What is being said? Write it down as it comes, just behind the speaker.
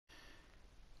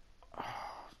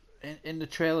in the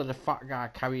trailer, the fat guy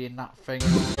carrying that thing.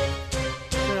 It's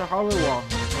a horror one.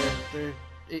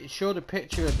 It showed a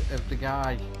picture of the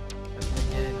guy at the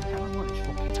beginning. I can't remember what it's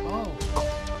fucking called.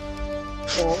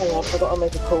 Oh, hang on, I forgot to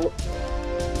make a call.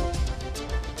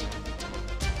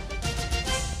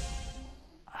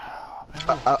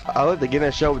 I like the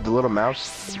Guinness show with the little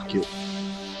mouse. Cute.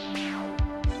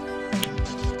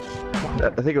 I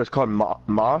think it was called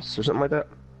Moss or something like that.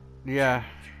 Yeah.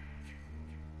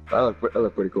 That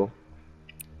look pretty cool.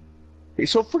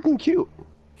 He's so freaking cute.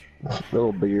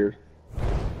 Little beard.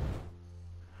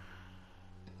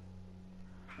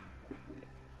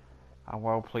 I'm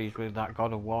well pleased with that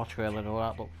God of War trailer though.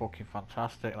 That looked fucking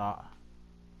fantastic. That.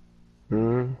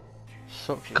 Hmm.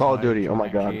 Such a Call of exciting Duty. Oh my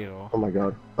next god. year, though. Oh my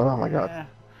god. Oh my god. Yeah.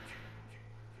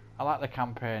 I like the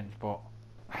campaigns, but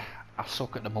I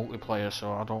suck at the multiplayer,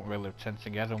 so I don't really tend to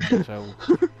get them until.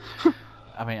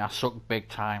 I mean, I suck big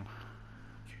time.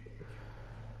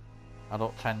 I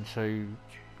don't tend to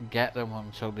get them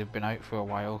until they've been out for a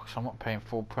while, because I'm not paying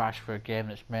full price for a game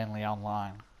that's mainly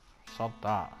online. Sod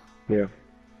that. Yeah.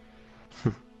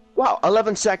 Wow,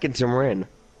 11 seconds and we're in.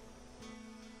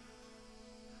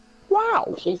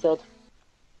 Wow. She said.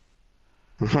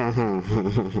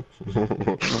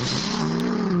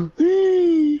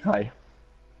 Hi.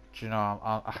 Do you know,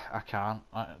 I can't.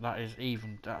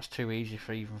 That's too easy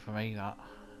for even for me, that.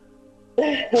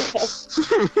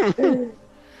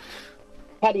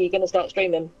 Paddy, you gonna start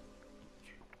streaming?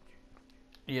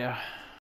 Yeah.